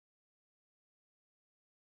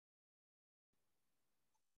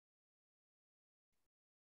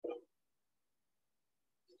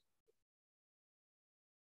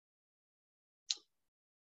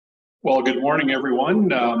Well, good morning, everyone.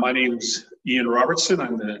 My name's Ian Robertson.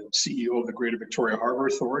 I'm the CEO of the Greater Victoria Harbour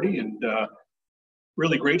Authority, and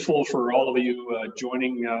really grateful for all of you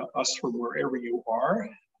joining us from wherever you are.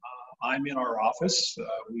 I'm in our office.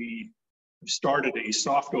 We started a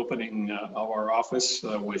soft opening of our office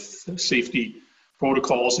with safety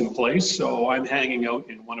protocols in place, so I'm hanging out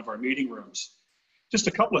in one of our meeting rooms. Just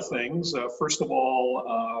a couple of things. First of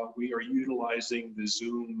all, we are utilizing the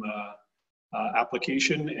Zoom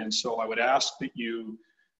application, and so I would ask that you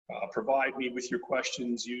provide me with your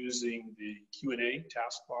questions using the Q&A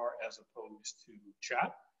taskbar as opposed to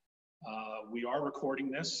chat. We are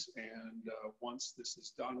recording this, and once this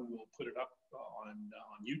is done, we'll put it up on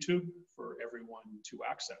YouTube for everyone to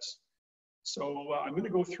access. So I'm going to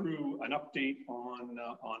go through an update on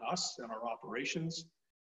us and our operations,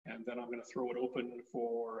 and then I'm going to throw it open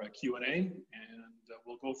for Q&A, and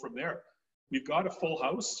we'll go from there. We've got a full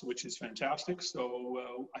house, which is fantastic,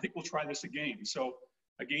 so I think we'll try this again. So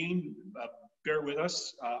again, bear with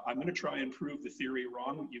us. I'm going to try and prove the theory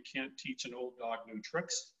wrong. You can't teach an old dog new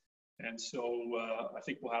tricks, and so I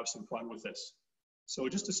think we'll have some fun with this. So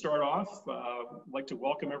just to start off, I'd like to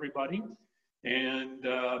welcome everybody, and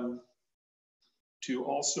to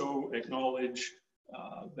also acknowledge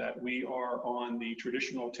that we are on the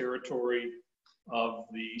traditional territory of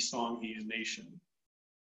the Songhees Nation.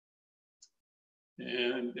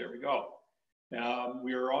 And there we go.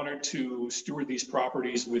 We are honored to steward these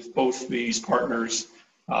properties with both these partners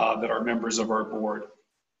that are members of our board.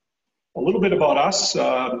 A little bit about us.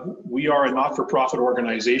 We are a not-for-profit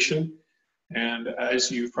organization, and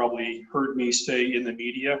as you've probably heard me say in the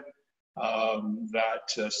media, that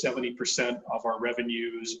 70% of our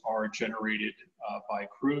revenues are generated by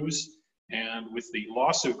cruise. And with the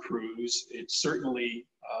loss of cruise, it certainly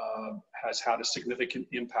has had a significant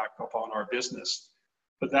impact upon our business.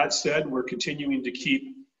 But that said, we're continuing to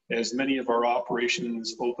keep as many of our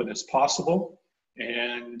operations open as possible.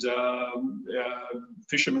 And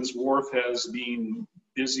Fisherman's Wharf has been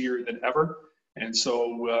busier than ever. And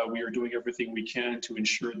so we are doing everything we can to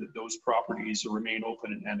ensure that those properties remain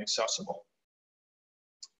open and accessible.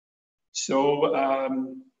 So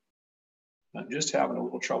I'm just having a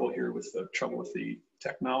little trouble here with the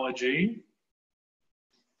technology.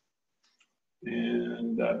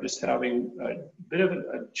 And just having a bit of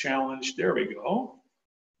a challenge. There we go.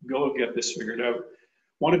 Go get this figured out.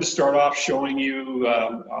 Wanted to start off showing you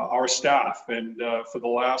our staff. And for the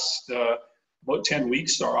last about 10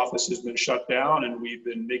 weeks, our office has been shut down, and we've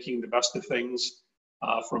been making the best of things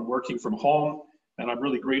from working from home. And I'm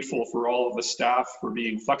really grateful for all of the staff for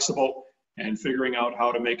being flexible and figuring out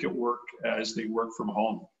how to make it work as they work from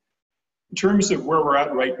home. In terms of where we're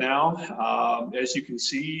at right now, as you can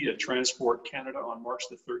see, Transport Canada on March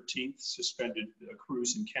the 13th suspended a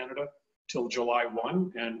cruise in Canada till July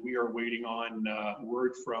 1, and we are waiting on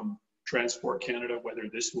word from Transport Canada whether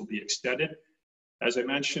this will be extended. As I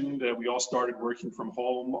mentioned, we all started working from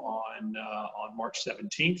home on March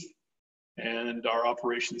 17th, and our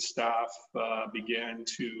operations staff began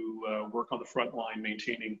to work on the front line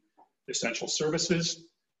maintaining essential services.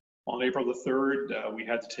 On April the 3rd, we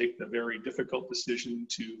had to take the very difficult decision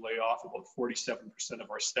to lay off about 47%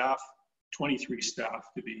 of our staff, 23 staff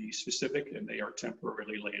to be specific, and they are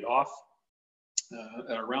temporarily laid off.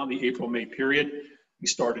 Around the April-May period, we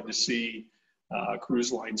started to see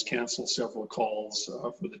cruise lines cancel several calls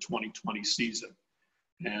for the 2020 season.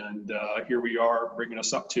 And here we are, bringing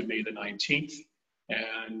us up to May the 19th,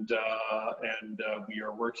 and we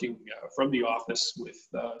are working from the office with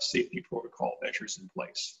safety protocol measures in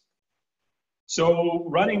place. So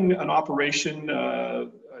running an operation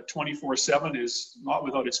 24/7 is not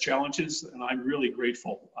without its challenges, and I'm really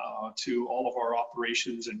grateful to all of our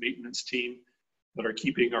operations and maintenance team that are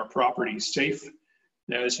keeping our properties safe.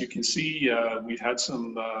 As you can see, we've had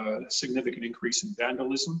some significant increase in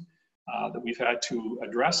vandalism that we've had to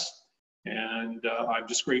address, and I'm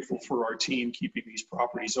just grateful for our team keeping these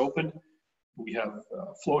properties open. We have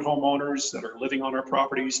float homeowners that are living on our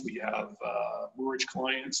properties. We have moorage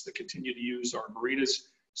clients that continue to use our marinas.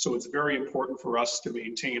 So it's very important for us to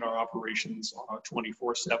maintain our operations on a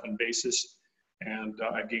 24/7 basis. And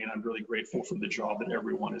again, I'm really grateful for the job that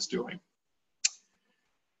everyone is doing.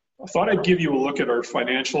 I thought I'd give you a look at our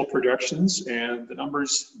financial projections, and the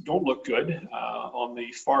numbers don't look good. On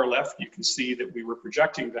the far left, you can see that we were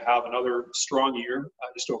projecting to have another strong year,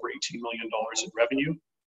 just over $18 million in revenue.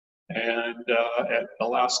 And at the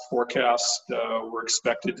last forecast, we're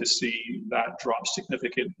expected to see that drop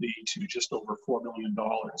significantly to just over $4 million.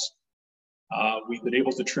 We've been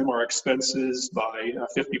able to trim our expenses by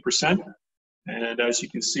 50%, And as you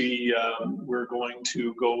can see, we're going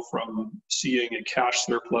to go from seeing a cash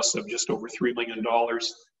surplus of just over $3 million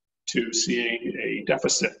to seeing a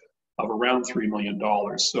deficit of around $3 million.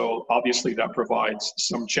 So obviously that provides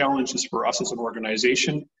some challenges for us as an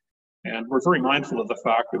organization. And we're very mindful of the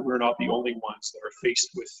fact that we're not the only ones that are faced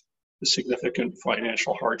with the significant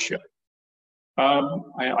financial hardship.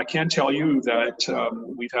 I can tell you that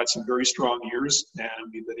we've had some very strong years,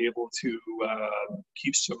 and we've been able to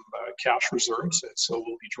keep some cash reserves. And so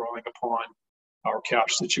we'll be drawing upon our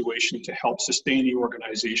cash situation to help sustain the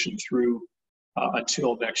organization through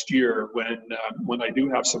until next year, when I do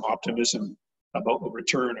have some optimism about the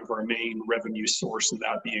return of our main revenue source, and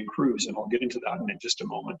that being cruise. And I'll get into that in just a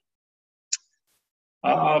moment.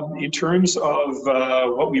 In terms of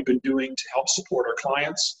what we've been doing to help support our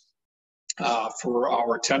clients, for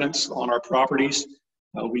our tenants on our properties,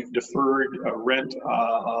 we've deferred rent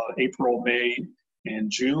April, May, and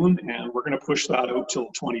June, and we're going to push that out till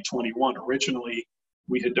 2021. Originally,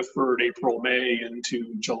 we had deferred April, May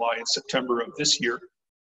into July and September of this year,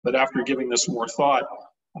 but after giving this more thought,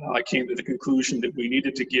 I came to the conclusion that we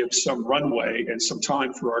needed to give some runway and some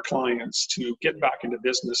time for our clients to get back into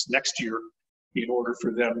business next year in order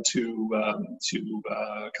for them to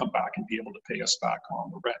come back and be able to pay us back on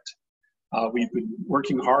the rent. We've been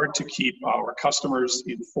working hard to keep our customers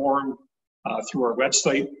informed through our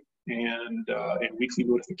website and weekly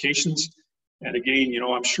notifications. And again,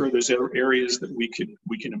 I'm sure there's areas that we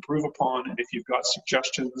can improve upon. And if you've got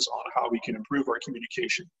suggestions on how we can improve our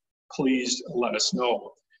communication, please let us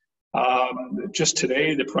know. Just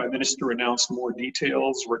today, the Prime Minister announced more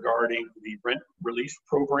details regarding the rent relief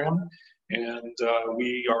program, and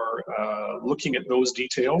we are looking at those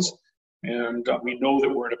details. And we know that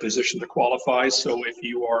we're in a position to qualify. So if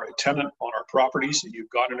you are a tenant on our properties and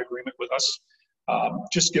you've got an agreement with us,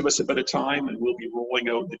 just give us a bit of time and we'll be rolling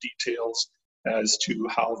out the details as to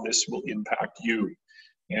how this will impact you.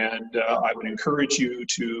 And I would encourage you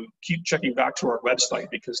to keep checking back to our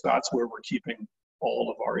website, because that's where we're keeping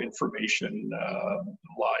all of our information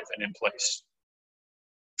live and in place.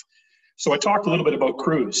 So I talked a little bit about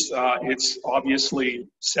cruise. It's obviously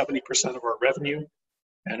 70% of our revenue,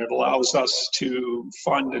 and it allows us to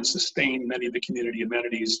fund and sustain many of the community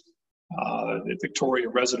amenities that Victoria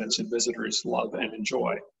residents and visitors love and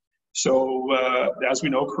enjoy. So as we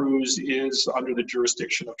know, cruise is under the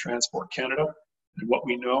jurisdiction of Transport Canada. And what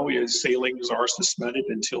we know is sailings are suspended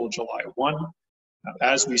until July 1.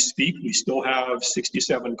 As we speak, we still have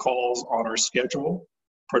 67 calls on our schedule,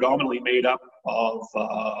 predominantly made up of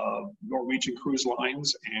Norwegian Cruise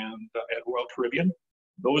Lines and Royal Caribbean.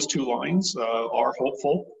 Those two lines are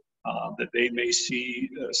hopeful that they may see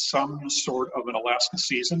some sort of an Alaska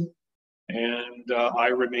season. And I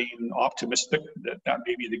remain optimistic that that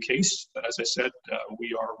may be the case. But as I said,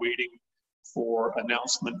 we are waiting for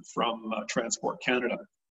announcement from Transport Canada.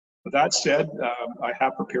 With that said, I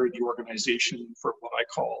have prepared the organization for what I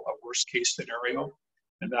call a worst case scenario.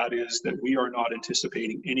 And that is that we are not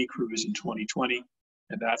anticipating any cruise in 2020.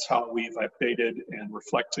 And that's how we've updated and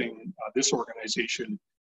reflecting this organization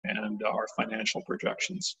and our financial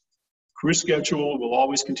projections. Cruise schedule will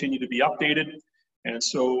always continue to be updated. And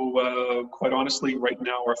so, quite honestly, right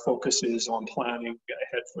now our focus is on planning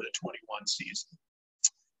ahead for the 21 season.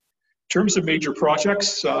 In terms of major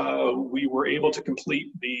projects, we were able to complete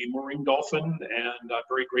the Mooring Dolphin, and I'm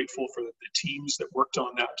very grateful for the teams that worked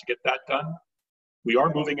on that to get that done. We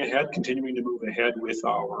are moving ahead, continuing to move ahead with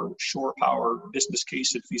our shore power business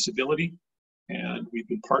case and feasibility. And we've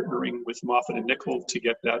been partnering with Moffat and Nichol to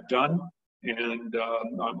get that done. And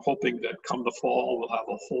I'm hoping that come the fall, we'll have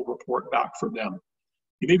a full report back from them.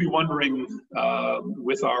 You may be wondering,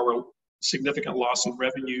 with our significant loss in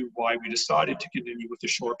revenue, why we decided to continue with the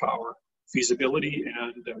shore power feasibility.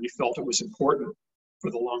 And we felt it was important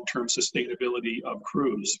for the long-term sustainability of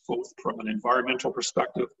cruise, both from an environmental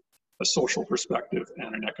perspective, a social perspective,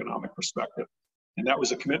 and an economic perspective. And that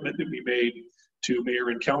was a commitment that we made to Mayor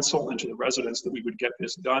and Council and to the residents that we would get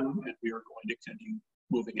this done, and we are going to continue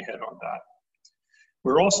moving ahead on that.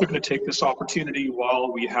 We're also going to take this opportunity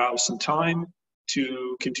while we have some time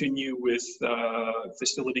to continue with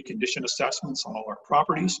facility condition assessments on all our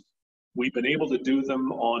properties. We've been able to do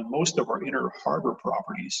them on most of our inner harbor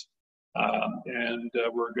properties.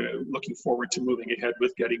 We're looking forward to moving ahead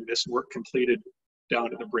with getting this work completed down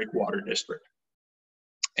to the Breakwater District.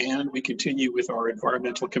 And we continue with our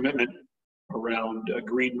environmental commitment around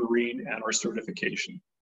green marine and our certification.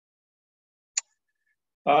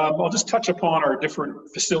 I'll just touch upon our different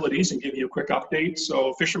facilities and give you a quick update.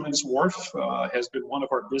 So Fisherman's Wharf has been one of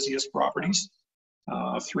our busiest properties.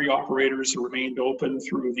 3 operators remained open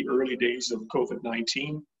through the early days of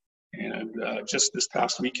COVID-19. And just this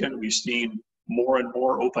past weekend, we've seen more and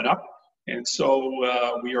more open up. And so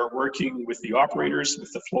we are working with the operators,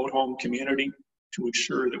 with the float home community to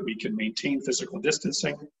ensure that we can maintain physical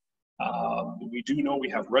distancing. We do know we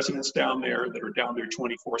have residents down there that are down there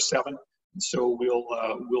 24/7, and so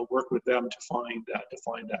we'll work with them to find that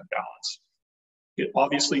balance. It's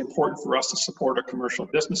obviously important for us to support our commercial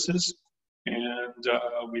businesses, and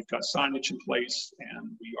we've got signage in place,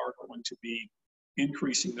 and we are going to be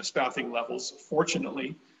increasing the staffing levels.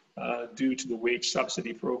 Fortunately, due to the wage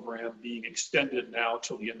subsidy program being extended now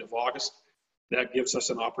till the end of August, that gives us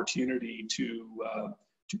an opportunity to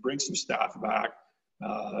bring some staff back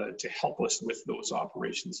to help us with those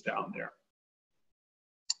operations down there.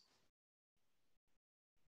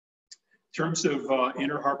 In terms of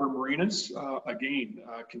Inner Harbor Marinas, again,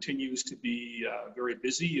 continues to be very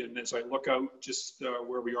busy. And as I look out just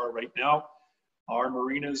where we are right now, our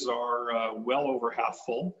marinas are well over half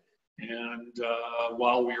full. And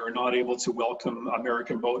while we are not able to welcome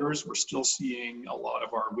American boaters, we're still seeing a lot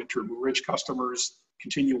of our winter moorage customers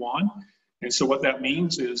continue on. And so what that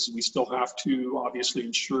means is we still have to obviously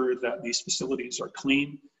ensure that these facilities are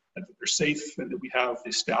clean, that they're safe, and that we have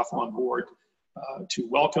the staff on board to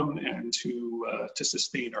welcome and to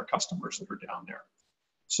sustain our customers that are down there.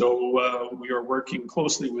 So we are working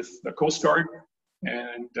closely with the Coast Guard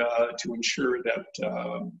and to ensure that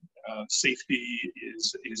safety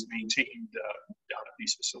is maintained down at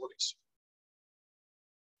these facilities.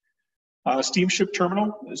 Steamship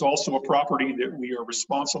Terminal is also a property that we are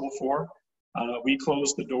responsible for. We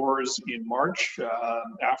closed the doors in March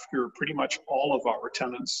after pretty much all of our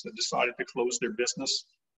tenants decided to close their business.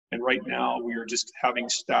 And right now we are just having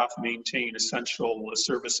staff maintain essential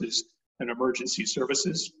services and emergency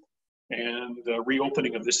services. And the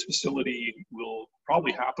reopening of this facility will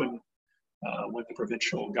probably happen when the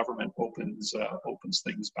provincial government opens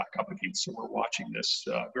things back up again. So we're watching this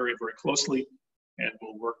very, very closely, and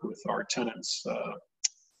we'll work with our tenants in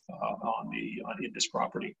this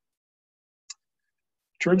property.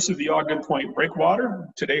 In terms of the Ogden Point breakwater,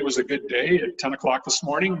 today was a good day. At 10 o'clock this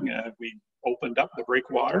morning, we opened up the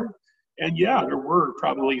breakwater. And yeah, there were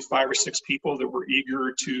probably 5 or 6 people that were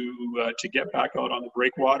eager to get back out on the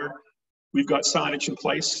breakwater. We've got signage in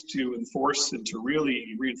place to enforce and to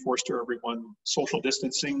really reinforce to everyone social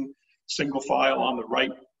distancing, single file on the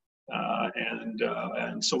right.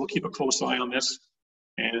 And so we'll keep a close eye on this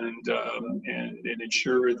and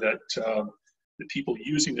ensure that the people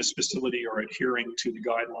using this facility are adhering to the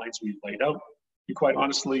guidelines we've laid out. And quite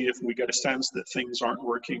honestly, if we get a sense that things aren't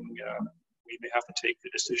working, we may have to take the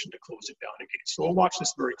decision to close it down again. So we'll watch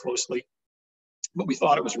this very closely. But we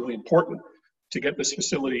thought it was really important to get this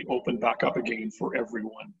facility opened back up again for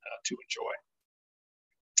everyone to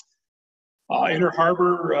enjoy. Inner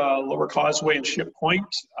Harbor, Lower Causeway, and Ship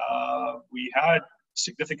Point, we had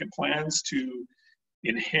significant plans to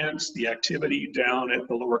enhance the activity down at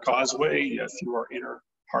the Lower Causeway through our Inner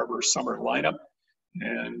Harbor summer lineup.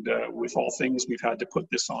 And with all things, we've had to put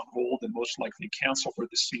this on hold and most likely cancel for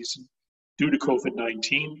this season due to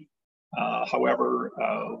COVID-19. However,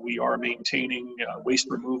 we are maintaining waste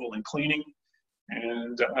removal and cleaning.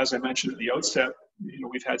 And as I mentioned at the outset,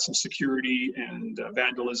 we've had some security and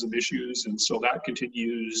vandalism issues, and so that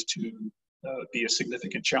continues to be a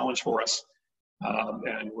significant challenge for us.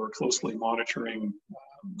 And we're closely monitoring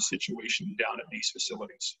the situation down at these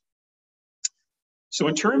facilities. So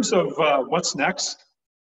in terms of what's next,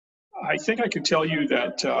 I think I can tell you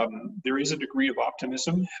that there is a degree of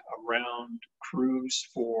optimism around cruise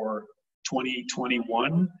for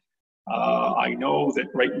 2021. I know that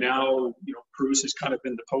right now, cruise has kind of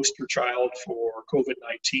been the poster child for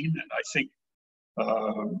COVID-19, and I think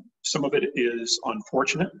some of it is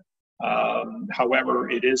unfortunate. However,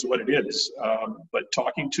 it is what it is. But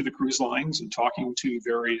talking to the cruise lines and talking to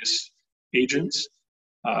various agents,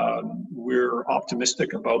 we're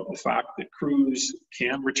optimistic about the fact that cruise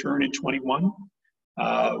can return in 21.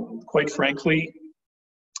 Quite frankly,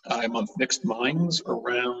 I'm of mixed minds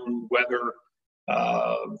around whether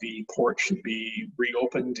the port should be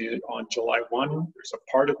reopened on July 1. There's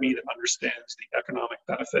a part of me that understands the economic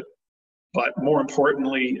benefit, but more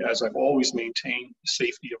importantly, as I've always maintained, the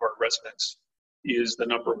safety of our residents is the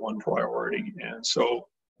 #1 priority. And so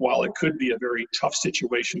while it could be a very tough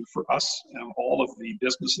situation for us and all of the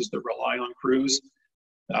businesses that rely on cruise,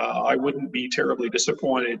 I wouldn't be terribly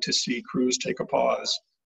disappointed to see cruise take a pause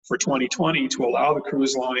for 2020 to allow the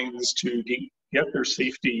cruise lines to get their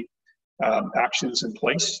safety actions in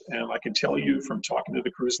place. And I can tell you from talking to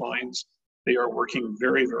the cruise lines, they are working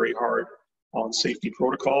very, very hard on safety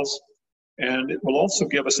protocols. And it will also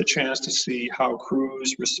give us a chance to see how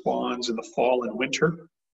cruise responds in the fall and winter.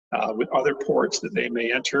 with other ports that they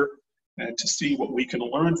may enter, and to see what we can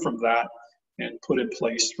learn from that and put in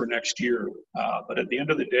place for next year. But at the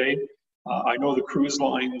end of the day, I know the cruise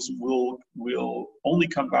lines will only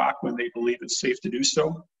come back when they believe it's safe to do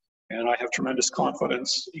so. And I have tremendous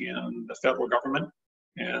confidence in the federal government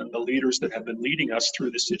and the leaders that have been leading us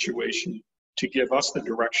through this situation to give us the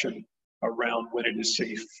direction around when it is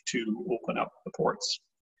safe to open up the ports.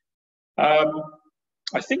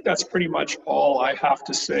 I think that's pretty much all I have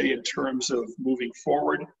to say in terms of moving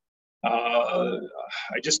forward. I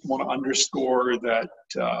just want to underscore that,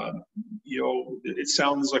 it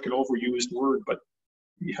sounds like an overused word, but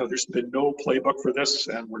there's been no playbook for this,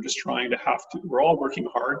 and we're just we're all working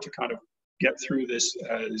hard to kind of get through this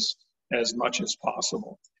as much as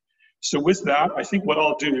possible. So with that, I think what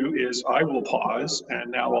I'll do is I will pause,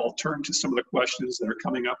 and now I'll turn to some of the questions that are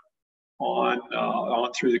coming up on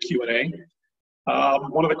through the Q&A.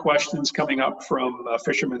 One of the questions coming up from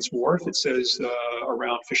Fisherman's Wharf, it says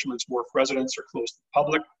around Fisherman's Wharf residents are closed to the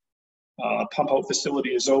public. Pump out facility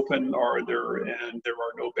is open, and there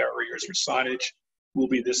are no barriers or signage. Will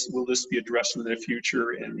this be addressed in the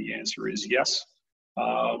future? And the answer is yes.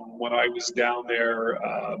 When I was down there,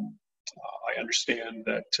 I understand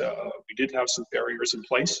that we did have some barriers in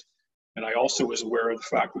place. And I also was aware of the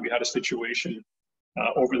fact that we had a situation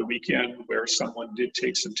over the weekend where someone did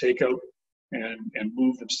take some takeout and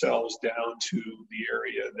move themselves down to the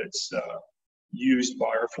area that's used by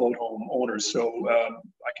our float home owners. So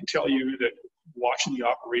I can tell you that watching the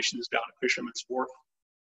operations down at Fisherman's Wharf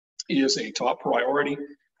is a top priority,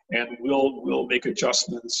 and we'll make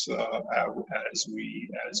adjustments as we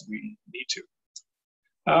need to.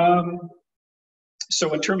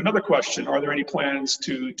 So in terms, another question, are there any plans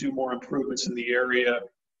to do more improvements in the area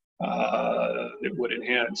that would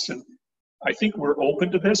enhance? And I think we're open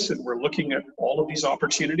to this, and we're looking at all of these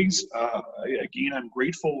opportunities. Again, I'm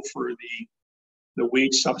grateful for the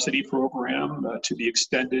wage subsidy program to be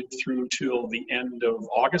extended through till the end of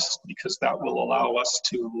August, because that will allow us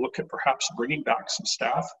to look at perhaps bringing back some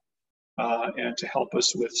staff and to help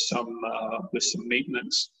us with some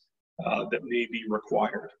maintenance that may be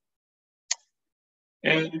required.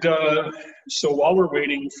 And so while we're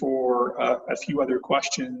waiting for a few other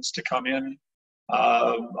questions to come in,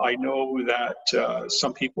 I know that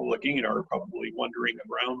some people, again, are probably wondering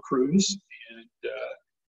around cruise.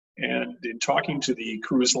 And in talking to the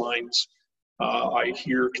cruise lines, I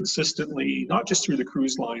hear consistently, not just through the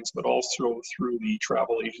cruise lines, but also through the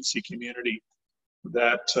travel agency community,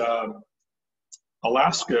 that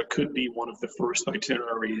Alaska could be one of the first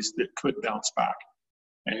itineraries that could bounce back.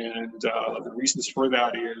 And the reasons for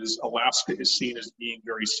that is Alaska is seen as being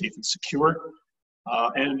very safe and secure.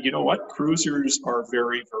 And you know what? Cruisers are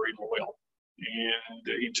very, very loyal. And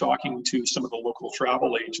in talking to some of the local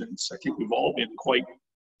travel agents, I think we've all been quite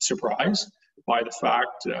surprised by the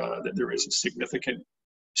fact that there is a significant,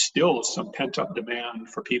 still some pent-up demand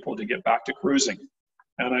for people to get back to cruising.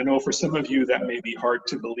 And I know for some of you that may be hard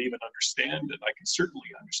to believe and understand, and I can certainly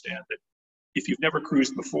understand that if you've never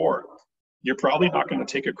cruised before, you're probably not going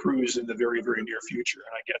to take a cruise in the very, very near future,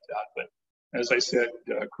 and I get that. But as I said,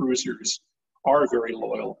 cruisers are very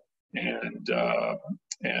loyal, and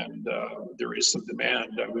there is some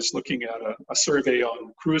demand. I was looking at a survey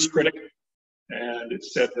on Cruise Critic, and it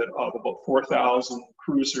said that of about 4,000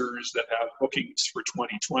 cruisers that have bookings for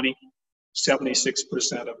 2020,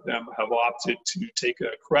 76% of them have opted to take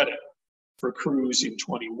a credit for a cruise in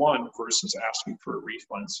 21 versus asking for a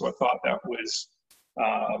refund. So I thought that was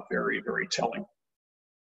very, very telling.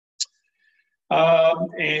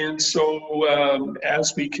 And so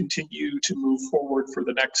as we continue to move forward for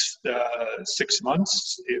the next 6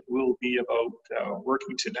 months, it will be about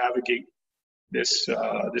working to navigate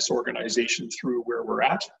this organization through where we're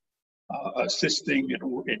at, assisting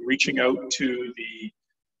in reaching out to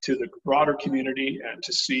the broader community and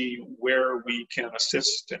to see where we can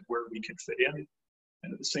assist and where we can fit in.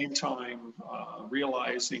 And at the same time,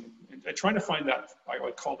 realizing and trying to find that, I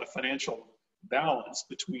would call the financial balance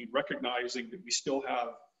between recognizing that we still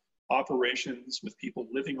have operations with people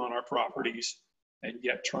living on our properties and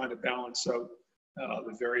yet trying to balance out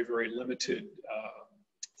the very, very limited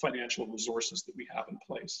financial resources that we have in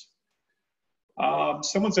place.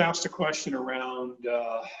 Someone's asked a question around,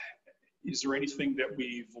 is there anything that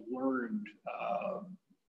we've learned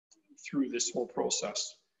through this whole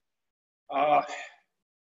process? Yeah,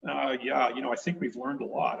 I think we've learned a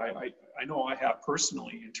lot. I know I have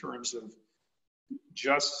personally, in terms of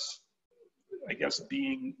just, I guess,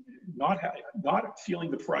 being not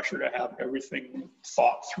feeling the pressure to have everything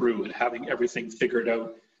thought through and having everything figured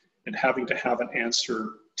out and having to have an answer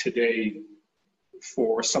today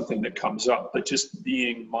for something that comes up, but just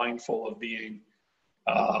being mindful of being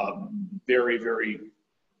very, very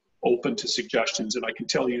open to suggestions. And I can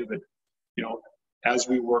tell you that, you know, as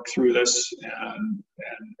we work through this, and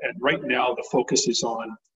right now the focus is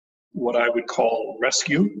on what I would call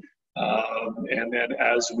rescue. And then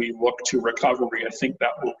as we look to recovery, I think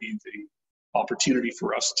that will be the opportunity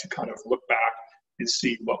for us to kind of look back and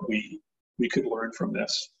see what we could learn from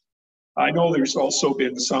this. I know there's also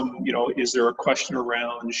been some, you know, is there a question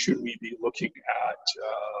around should we be looking at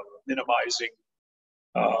minimizing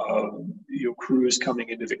you know, crews coming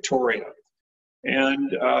into Victoria?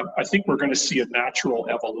 And I think we're going to see a natural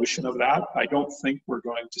evolution of that. I don't think we're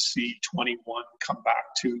going to see 21 come back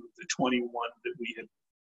to the 21 that we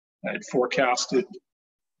had forecasted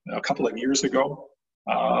a couple of years ago.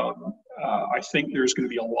 I think there's going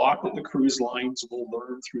to be a lot that the cruise lines will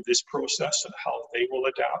learn through this process and how they will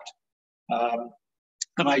adapt.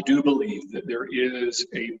 And I do believe that there is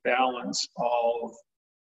a balance of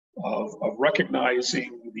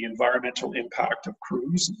recognizing the environmental impact of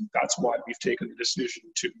cruise. And that's why we've taken the decision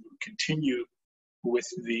to continue with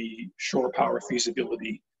the shore power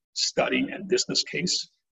feasibility study and business case,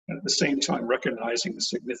 and at the same time recognizing the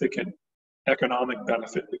significant economic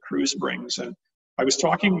benefit that cruise brings. And I was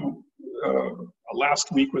talking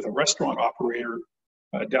last week with a restaurant operator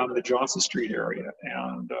down in the Johnson Street area,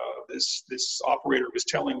 and this operator was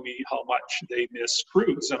telling me how much they miss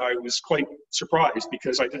cruise, and I was quite surprised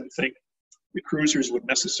because I didn't think the cruisers would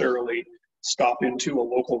necessarily stop into a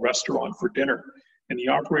local restaurant for dinner. And the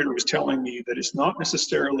operator was telling me that it's not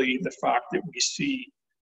necessarily the fact that we see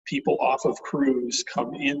people off of cruise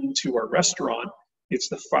come into our restaurant, it's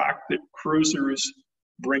the fact that cruisers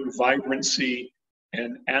bring vibrancy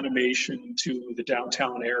and animation to the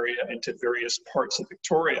downtown area and to various parts of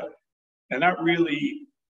Victoria. And I thought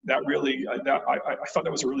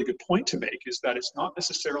that was a really good point to make, is that it's not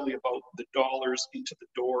necessarily about the dollars into the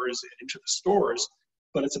doors and into the stores,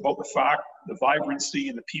 but it's about the fact, the vibrancy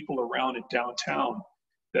and the people around it downtown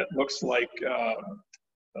that looks like,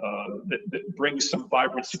 that brings some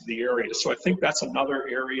vibrancy to the area. So I think that's another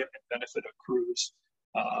area and benefit of cruise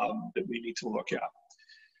that we need to look at.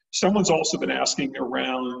 Someone's also been asking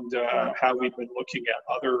around how we've been looking at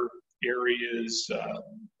other areas of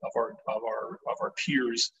our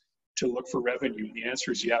peers to look for revenue. The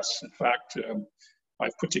answer is yes. In fact,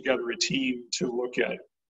 I've put together a team to look at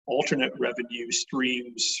alternate revenue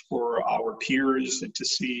streams for our peers and to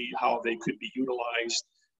see how they could be utilized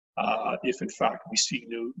if in fact we see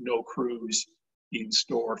no cruise in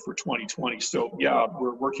store for 2020. So yeah,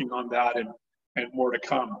 we're working on that and more to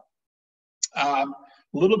come.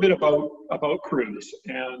 A little bit about cruise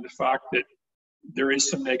and the fact that there is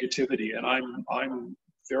some negativity, and I'm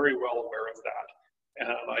very well aware of that. And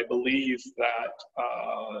I believe that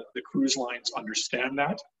the cruise lines understand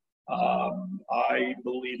that. I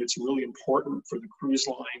believe it's really important for the cruise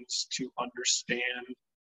lines to understand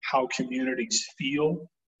how communities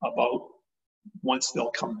feel about once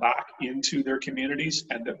they'll come back into their communities,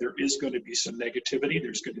 and that there is going to be some negativity,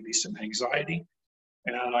 there's going to be some anxiety.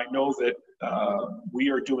 And I know that we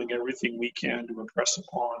are doing everything we can to impress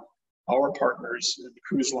upon our partners in the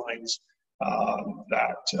cruise lines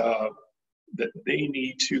that they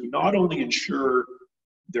need to not only ensure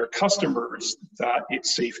their customers that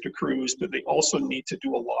it's safe to cruise, but they also need to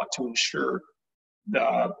do a lot to ensure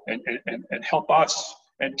and help us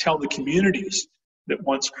and tell the communities that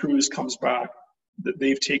once cruise comes back, that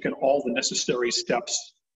they've taken all the necessary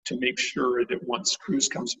steps to make sure that once cruise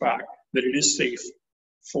comes back, that it is safe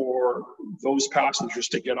for those passengers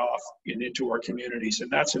to get off and into our communities.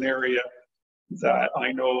 And that's an area that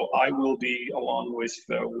I know I will be, along with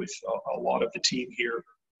a lot of the team here,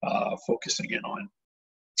 focusing in on.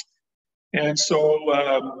 And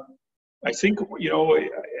so I think, you know,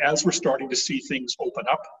 as we're starting to see things open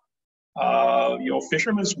up, you know,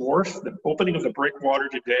 Fisherman's Wharf, the opening of the breakwater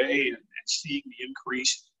today, and seeing the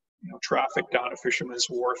increased, you know, traffic down at Fisherman's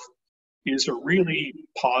Wharf is a really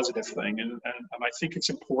positive thing. And I think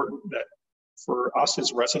it's important that for us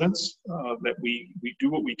as residents, that we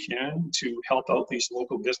do what we can to help out these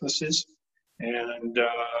local businesses and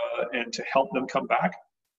to help them come back.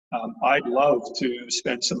 I'd love to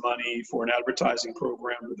spend some money for an advertising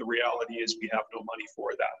program, but the reality is we have no money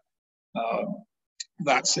for that.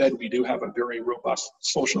 That said, we do have a very robust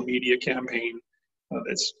social media campaign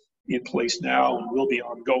that's in place now and will be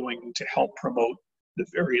ongoing to help promote the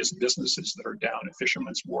various businesses that are down at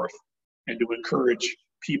Fisherman's Wharf and to encourage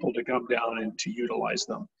people to come down and to utilize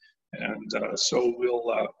them. And so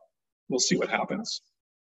we'll see what happens.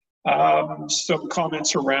 Some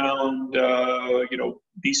comments around, you know,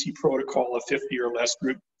 BC protocol of 50 or less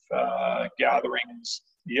group gatherings,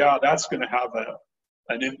 yeah, that's going to have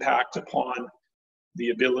an impact upon the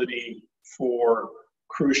ability for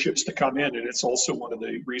cruise ships to come in. And it's also one of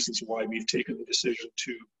the reasons why we've taken the decision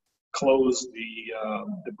to close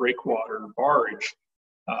the breakwater barge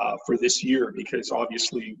for this year, because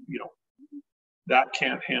obviously, that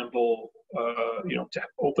can't handle, to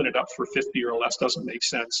open it up for 50 or less doesn't make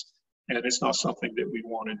sense. And it's not something that we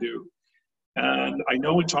want to do. And I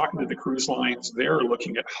know in talking to the cruise lines, they're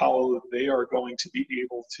looking at how they are going to be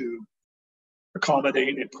able to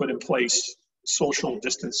accommodate and put in place social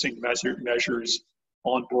distancing measures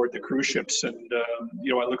on board the cruise ships. And,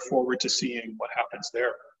 I look forward to seeing what happens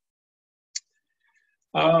there.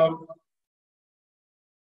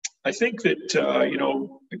 I think that,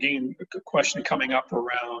 again, a question coming up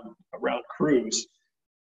around cruise.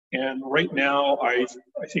 And right now, I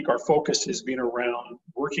think our focus has been around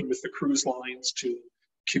working with the cruise lines to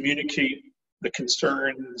communicate the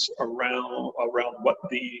concerns around what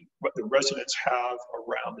the residents have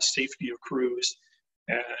around the safety of cruise.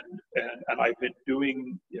 And I've been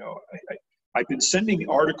doing, I've been sending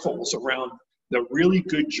articles around the really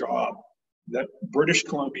good job that British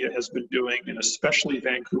Columbia has been doing, and especially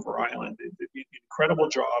Vancouver Island, the incredible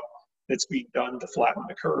job that's being done to flatten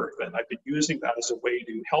the curve. And I've been using that as a way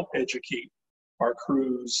to help educate our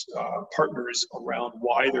cruise partners around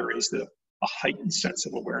why there is a heightened sense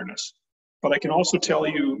of awareness. But I can also tell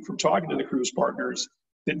you from talking to the cruise partners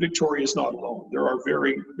that Victoria is not alone. There are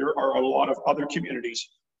a lot of other communities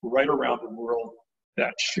right around the world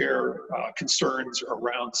that share concerns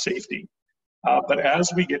around safety. But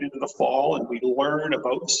as we get into the fall and we learn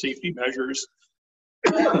about the safety measures,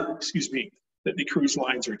 excuse me, that the cruise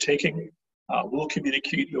lines are taking, we'll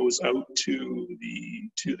communicate those out to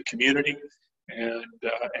the community and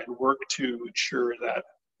work to ensure that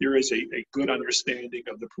there is a good understanding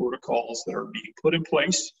of the protocols that are being put in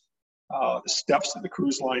place, the steps that the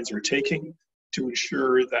cruise lines are taking to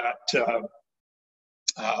ensure that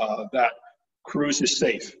that cruise is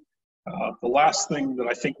safe. The last thing that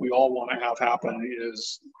I think we all want to have happen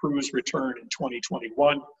is cruise return in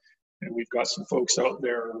 2021, and we've got some folks out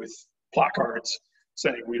there with placards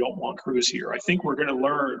saying we don't want cruise here. I think we're going to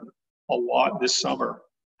learn a lot this summer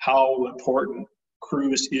how important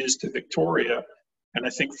cruise is to Victoria, and I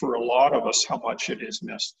think for a lot of us how much it is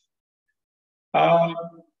missed.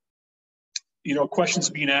 Questions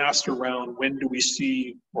being asked around when do we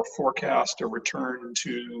see or forecast a return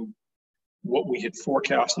to what we had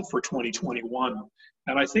forecasted for 2021.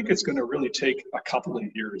 And I think it's going to really take a couple of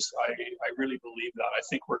years. I really believe that. I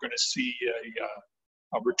think we're going to see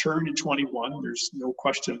a return in 21. There's no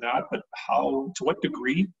question that, but to what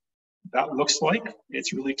degree that looks like,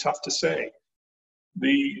 it's really tough to say.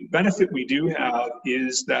 The benefit we do have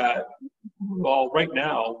is that, well, right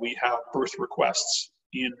now we have birth requests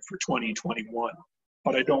in for 2021.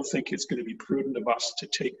 But I don't think it's going to be prudent of us to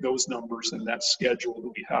take those numbers and that schedule that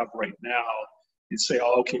we have right now and say,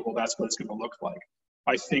 oh, okay, well, that's what it's going to look like.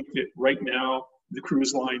 I think that right now the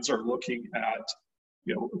cruise lines are looking at,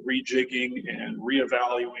 rejigging and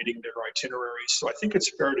reevaluating their itineraries. So I think it's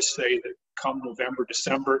fair to say that come November,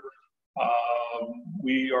 December,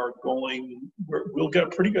 we'll get a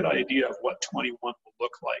pretty good idea of what 21 will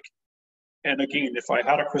look like. And again, if I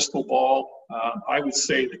had a crystal ball, I would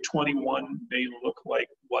say that 21 may look like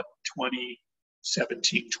what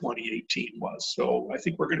 2017, 2018 was. So I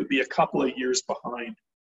think we're going to be a couple of years behind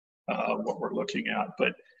what we're looking at.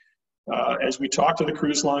 But as we talk to the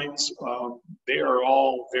cruise lines, they are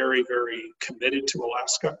all very, very committed to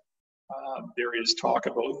Alaska. There is talk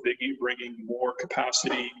about bringing more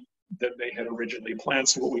capacity than they had originally planned.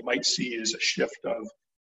 So what we might see is a shift of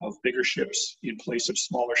bigger ships in place of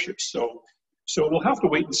smaller ships. So we'll have to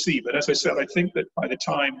wait and see. But as I said, I think that by the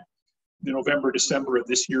time the November, December of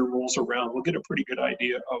this year rolls around, we'll get a pretty good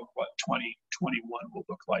idea of what 2021 will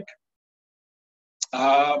look like.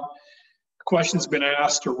 Questions been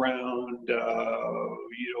asked around,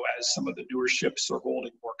 as some of the newer ships are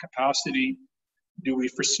holding more capacity, do we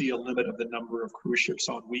foresee a limit of the number of cruise ships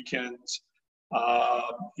on weekends?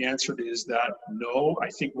 The answer is that no. I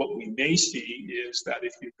think what we may see is that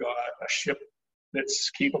if you've got a ship that's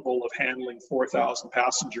capable of handling 4,000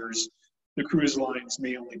 passengers, the cruise lines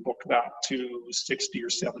may only book that to 60 or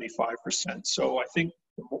 75%. So I think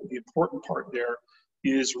the important part there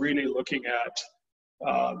is really looking at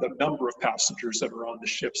the number of passengers that are on the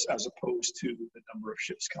ships as opposed to the number of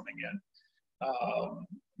ships coming in.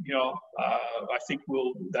 I think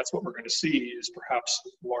that's what we're going to see is perhaps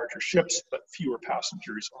larger ships, but fewer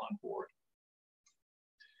passengers on board.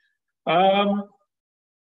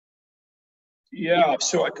 Yeah,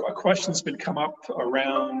 so a question's been come up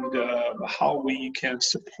around how we can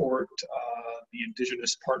support the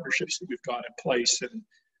Indigenous partnerships that we've got in place. And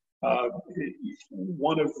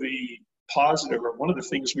one of the positive, or one of the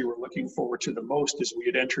things we were looking forward to the most is we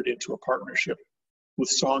had entered into a partnership with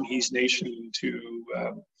Songhees Nation to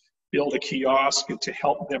build a kiosk and to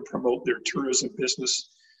help them promote their tourism business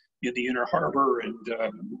in the Inner Harbor. And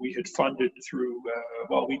we had funded through,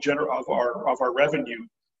 well, we generate of our revenue,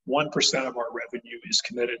 1% of our revenue is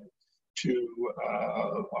committed to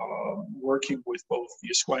working with both the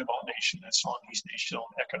Esquimalt Nation and Songhees Nation on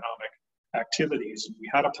economic activities. And we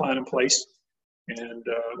had a plan in place, and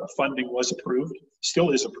funding was approved, still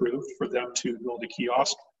is approved, for them to build a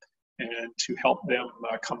kiosk and to help them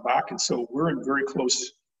come back. And so we're in very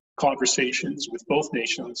close conversations with both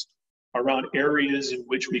nations around areas in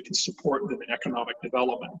which we can support them in economic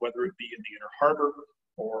development, whether it be in the Inner Harbor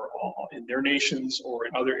or in their nations or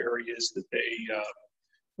in other areas that they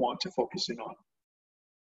want to focus in on.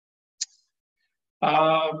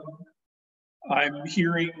 I'm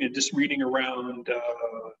hearing and just reading around,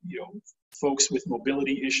 folks with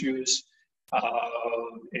mobility issues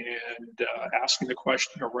and asking the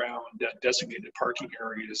question around designated parking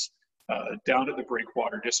areas down at the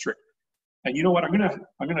Breakwater District. And you know what? I'm gonna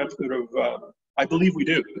sort of. I believe we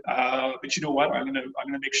do, but you know what? I'm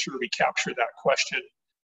gonna make sure we capture that question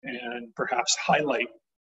and perhaps highlight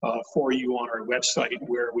for you on our website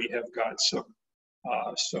where we have got some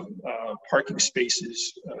parking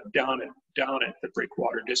spaces down at the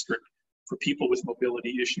Breakwater District for people with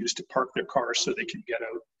mobility issues to park their cars so they can get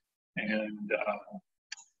out and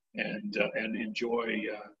enjoy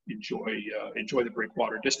the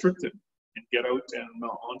Breakwater District and get out and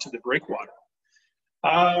onto the Breakwater.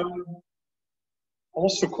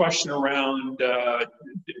 Also, question around,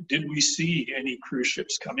 did we see any cruise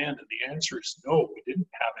ships come in? And the answer is no, we didn't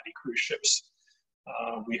have any cruise ships.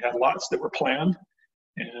 We had lots that were planned,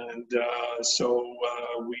 and so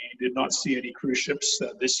we did not see any cruise ships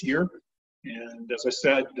this year. And as I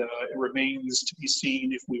said, it remains to be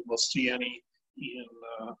seen if we will see any in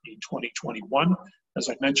 2021. As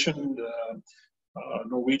I mentioned,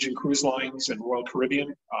 Norwegian Cruise Lines and Royal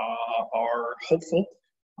Caribbean are hopeful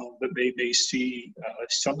that they may see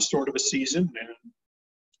some sort of a season. And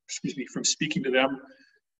from speaking to them,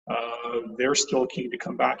 they're still keen to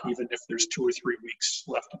come back even if there's 2 or 3 weeks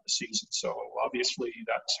left in the season. So obviously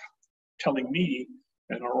that's telling me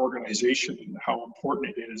and our organization how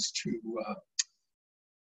important it is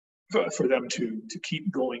for them to keep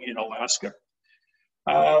going in Alaska.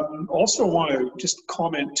 Also want to just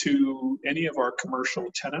comment to any of our commercial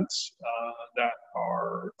tenants that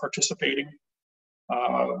are participating.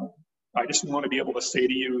 I just want to be able to say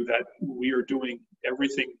to you that we are doing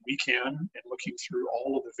everything we can and looking through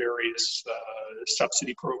all of the various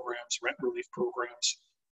subsidy programs, rent relief programs,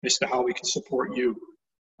 as to how we can support you.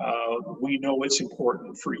 We know it's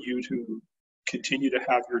important for you to continue to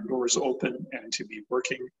have your doors open and to be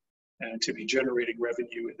working and to be generating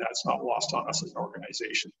revenue, and that's not lost on us as an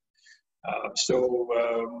organization. As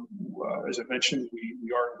I mentioned,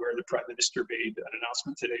 we are aware the Prime Minister made an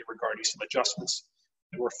announcement today regarding some adjustments,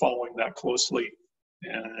 and we're following that closely.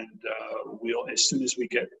 And we'll, as soon as we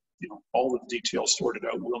get all of the details sorted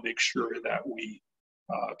out, we'll make sure that we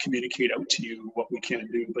communicate out to you what we can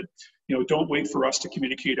do. But don't wait for us to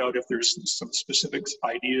communicate out if there's some specific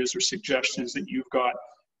ideas or suggestions that you've got.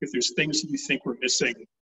 If there's things that you think we're missing,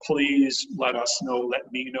 please let us know,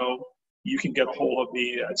 let me know. You can get a hold of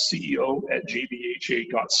me at ceo@gbha.ca,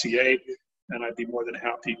 and I'd be more than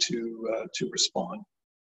happy to respond.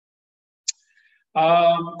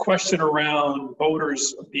 Question around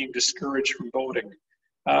boaters being discouraged from boating.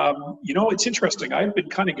 It's interesting. I've been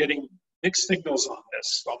kind of getting mixed signals on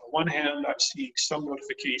this. On the one hand, I'm seeing some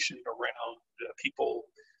notification around people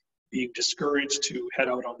being discouraged to head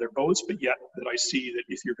out on their boats, but yet that I see that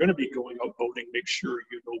if you're going to be going out boating, make sure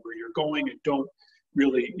you know where you're going and don't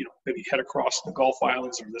really, maybe head across the Gulf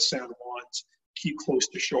Islands or the San Juans, keep close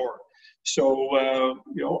to shore. So,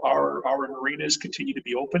 our marinas continue to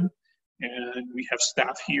be open, and we have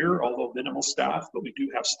staff here, although minimal staff, but we do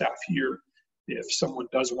have staff here. If someone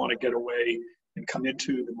does want to get away and come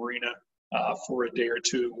into the marina for a day or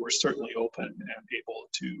two, we're certainly open and able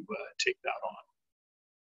to take that on.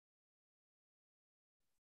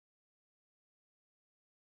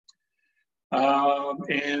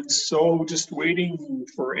 And so just waiting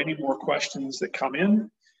for any more questions that come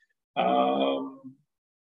in.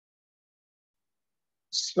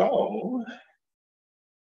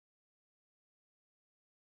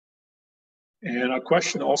 And a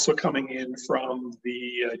question also coming in from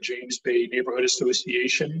the James Bay Neighborhood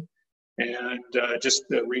Association. And just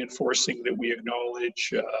reinforcing that we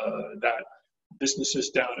acknowledge that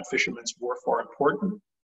businesses down at Fisherman's Wharf are important,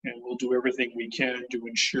 and we'll do everything we can to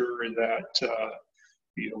ensure that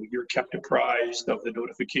you're kept apprised of the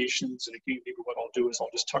notifications. And again, maybe what I'll do is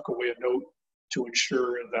I'll just tuck away a note to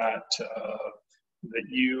ensure that that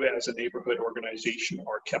you as a neighborhood organization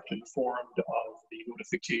are kept informed of the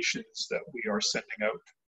notifications that we are sending out.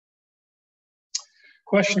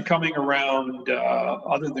 Question coming around,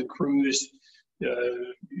 other than cruise,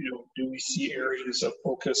 do we see areas of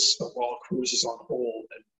focus while cruise is on hold?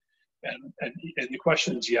 And the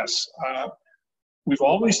question is yes. We've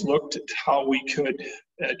always looked at how we could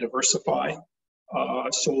diversify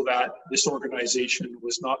so that this organization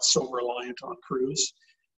was not so reliant on cruise.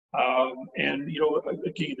 And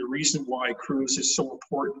again, the reason why cruise is so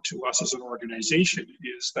important to us as an organization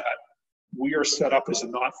is that we are set up as a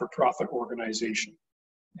not-for-profit organization.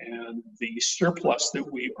 And the surplus that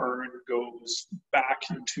we earn goes back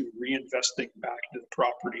into reinvesting back into the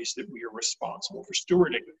properties that we are responsible for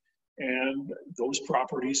stewarding. And those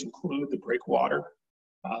properties include the breakwater,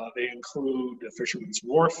 they include the Fisherman's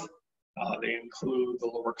Wharf, they include the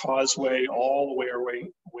Lower Causeway, all the way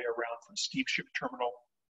around from Steamship Terminal,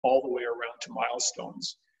 all the way around to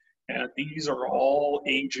Milestones. And these are all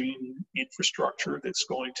aging infrastructure that's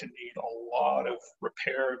going to need a lot of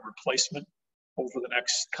repair and replacement over the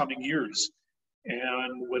next coming years.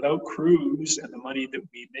 And without cruise and the money that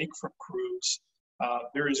we make from cruise,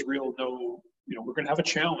 there is real we're going to have a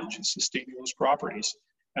challenge in sustaining those properties.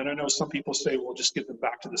 And I know some people say, well, just give them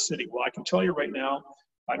back to the city. Well, I can tell you right now,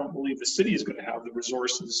 I don't believe the city is going to have the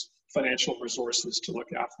resources, financial resources, to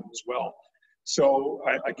look after them as well. So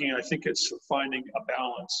I think it's finding a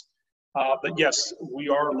balance. But yes, we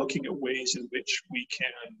are looking at ways in which we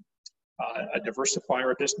can diversify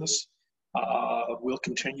our business. We'll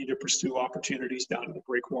continue to pursue opportunities down in the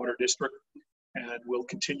Breakwater District, and we'll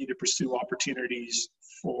continue to pursue opportunities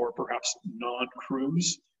for perhaps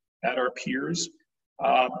non-cruise at our piers.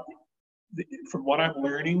 From what I'm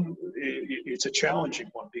learning, it's a challenging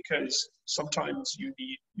one because sometimes you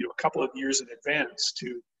need a couple of years in advance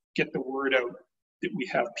to get the word out that we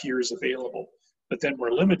have piers available. But then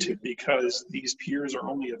we're limited because these piers are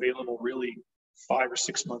only available really 5 or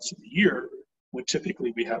 6 months of the year, when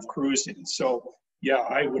typically we have cruising. So yeah,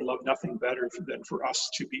 I would love nothing better than for us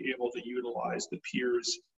to be able to utilize the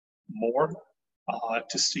piers more,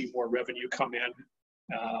 to see more revenue come in.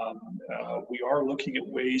 We are looking at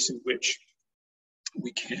ways in which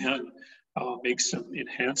we can make some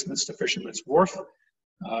enhancements to Fisherman's Wharf.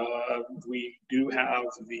 We do have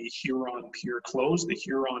the Huron Pier closed. The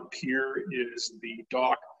Huron Pier is the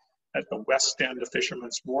dock at the west end of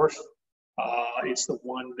Fisherman's Wharf. It's the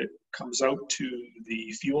one that comes out to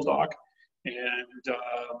the fuel dock, and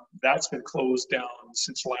that's been closed down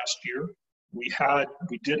since last year. We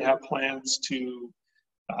did have plans to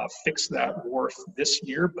fix that wharf this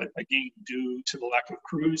year, but again, due to the lack of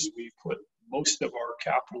cruise, we've put most of our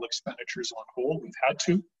capital expenditures on hold. We've had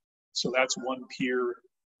to. So that's one pier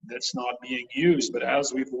that's not being used. But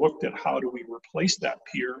as we've looked at how do we replace that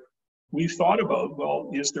pier, we've thought about, well,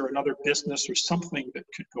 is there another business or something that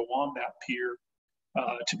could go on that pier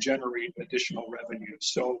to generate additional revenue?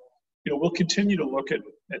 So, we'll continue to look at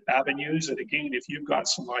avenues. And again, if you've got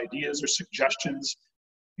some ideas or suggestions,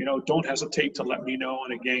 don't hesitate to let me know.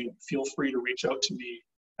 And again, feel free to reach out to me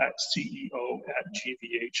at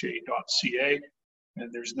ceo@gvha.ca.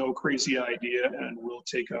 And there's no crazy idea, and we'll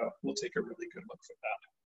take a really good look for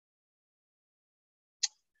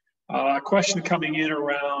that. Question coming in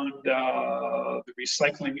around the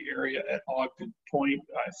recycling area at Ogden Point.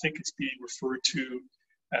 I think it's being referred to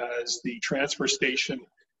as the transfer station,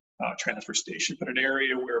 but an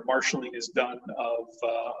area where marshaling is done of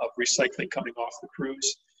recycling coming off the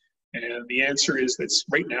cruise. And the answer is that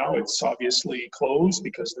right now it's obviously closed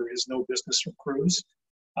because there is no business from cruise.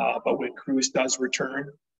 But when cruise does return,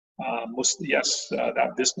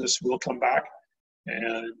 that business will come back,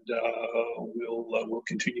 and we'll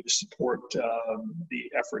continue to support the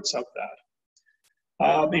efforts of that.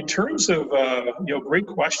 In terms of great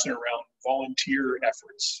question around volunteer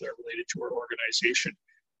efforts related to our organization.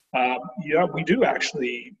 We do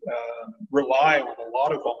actually rely on a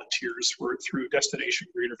lot of volunteers through Destination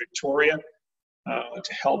Greater Victoria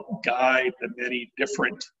to help guide the many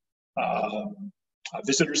different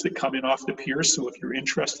visitors that come in off the pier. So if you're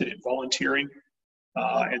interested in volunteering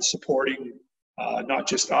and supporting not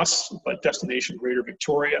just us, but Destination Greater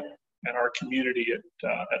Victoria and our community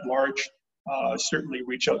at large, certainly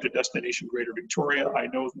reach out to Destination Greater Victoria. I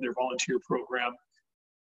know that their volunteer program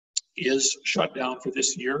is shut down for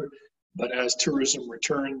this year, But as tourism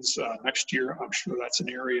returns next year, I'm sure that's an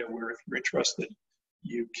area where if you're interested,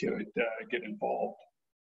 you could get involved.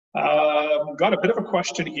 Got a bit of a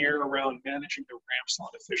question here around managing the ramps on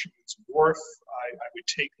the Fisherman's Wharf. I would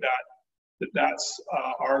take that's,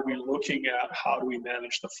 are we looking at how do we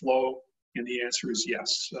manage the flow? And the answer is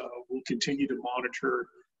yes. We'll continue to monitor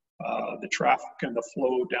the traffic and the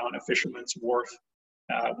flow down at Fisherman's Wharf.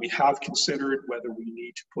 We have considered whether we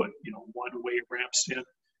need to put, one-way ramps in,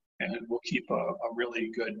 and we'll keep a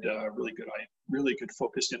really good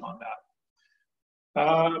focus in on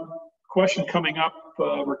that. Question coming up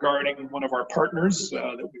regarding one of our partners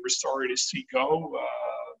that we were sorry to see go,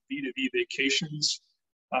 V2V Vacations,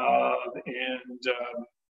 and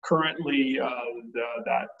currently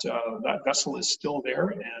that vessel is still there,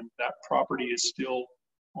 and that property is still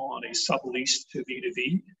on a sublease to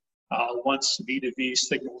V2V. Once V2V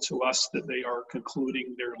signal to us that they are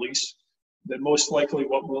concluding their lease, then most likely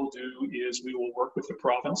what we'll do is we will work with the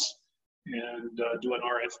province and do an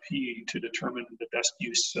RFP to determine the best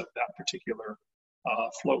use of that particular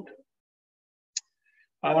float.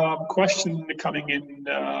 Question coming in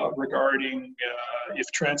regarding if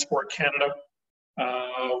Transport Canada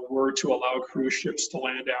were to allow cruise ships to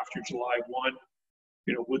land after July 1,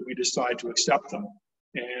 would we decide to accept them?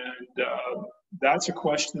 And that's a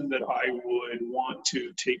question that I would want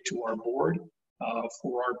to take to our board,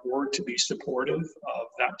 for our board to be supportive of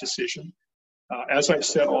that decision. As I've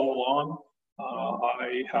said all along,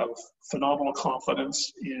 I have phenomenal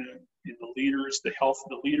confidence in the leaders, the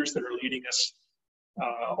leaders that are leading us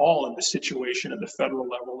all in the situation at the federal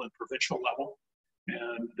level and provincial level.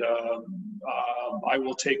 And I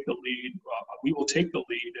will take the lead, we will take the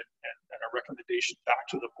lead and a recommendation back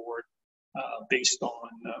to the board based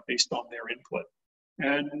on their input.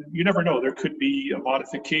 And you never know, there could be a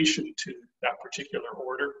modification to that particular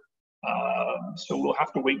order. So we'll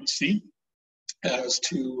have to wait and see as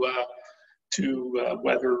to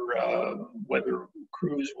whether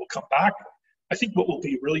crews will come back. I think what will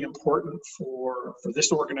be really important for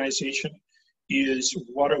this organization is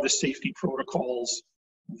what are the safety protocols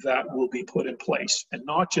that will be put in place, and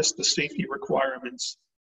not just the safety requirements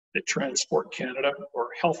that Transport Canada or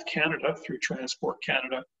Health Canada through Transport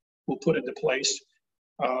Canada will put into place.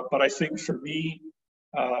 But I think for me,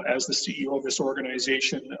 as the CEO of this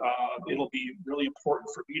organization, it'll be really important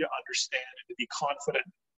for me to understand and to be confident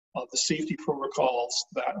of the safety protocols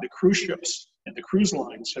that the cruise ships and the cruise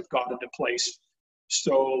lines have got into place,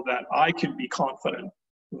 so that I can be confident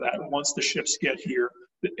that once the ships get here,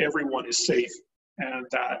 that everyone is safe and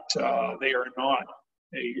that they are not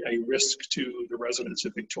a risk to the residents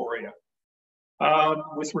of Victoria.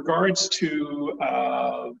 With regards to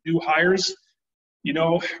new hires,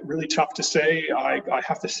 really tough to say. I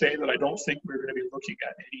have to say that I don't think we're going to be looking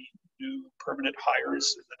at any new permanent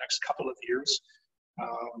hires in the next couple of years.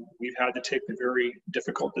 We've had to take the very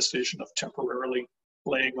difficult decision of temporarily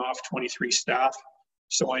laying off 23 staff.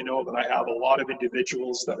 So I know that I have a lot of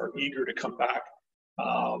individuals that are eager to come back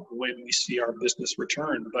when we see our business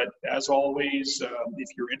return. But as always, if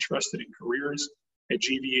you're interested in careers at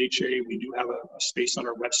GVHA, we do have a space on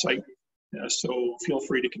our website. So feel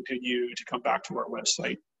free to continue to come back to our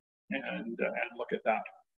website and look at that.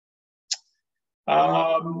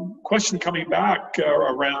 Question coming back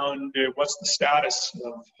around what's the status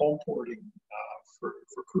of home porting for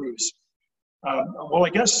crews? Well, I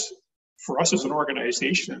guess for us as an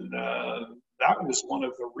organization, that was one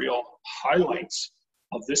of the real highlights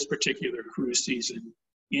of this particular cruise season,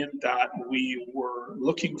 in that we were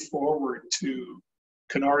looking forward to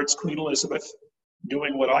Cunard's Queen Elizabeth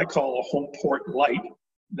doing what I call a home port light.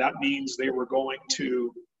 That means they were going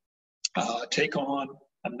to take on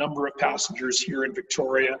a number of passengers here in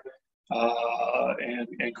Victoria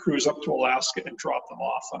and cruise up to Alaska and drop them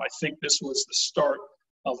off. And I think this was the start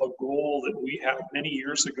of a goal that we had many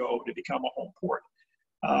years ago to become a home port.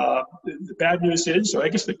 The bad news is, or I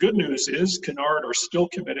guess the good news is, Cunard are still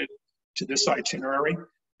committed to this itinerary,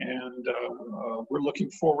 and we're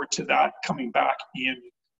looking forward to that coming back in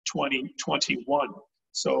 2021.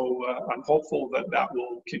 So I'm hopeful that that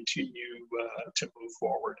will continue to move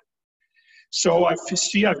forward. So I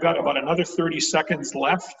see I've got about another 30 seconds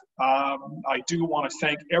left. I do want to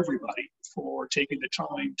thank everybody for taking the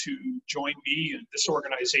time to join me and this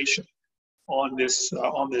organization on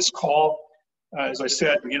this call. As I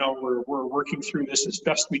said, we're working through this as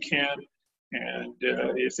best we can. And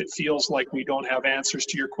if it feels like we don't have answers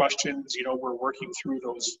to your questions, we're working through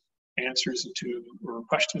those answers or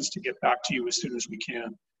questions to get back to you as soon as we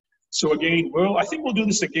can. So again, I think we'll do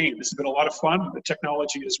this again. This has been a lot of fun. The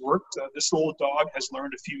technology has worked. This old dog has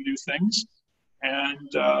learned a few new things. And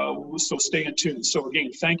so stay in tune. So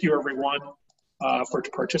again, thank you everyone for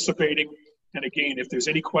participating. And again, if there's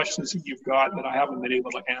any questions that you've got that I haven't been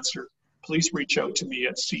able to answer, please reach out to me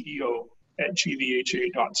at ceo@gvha.ca.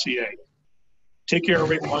 Take care,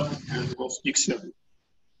 everyone, and we'll speak soon.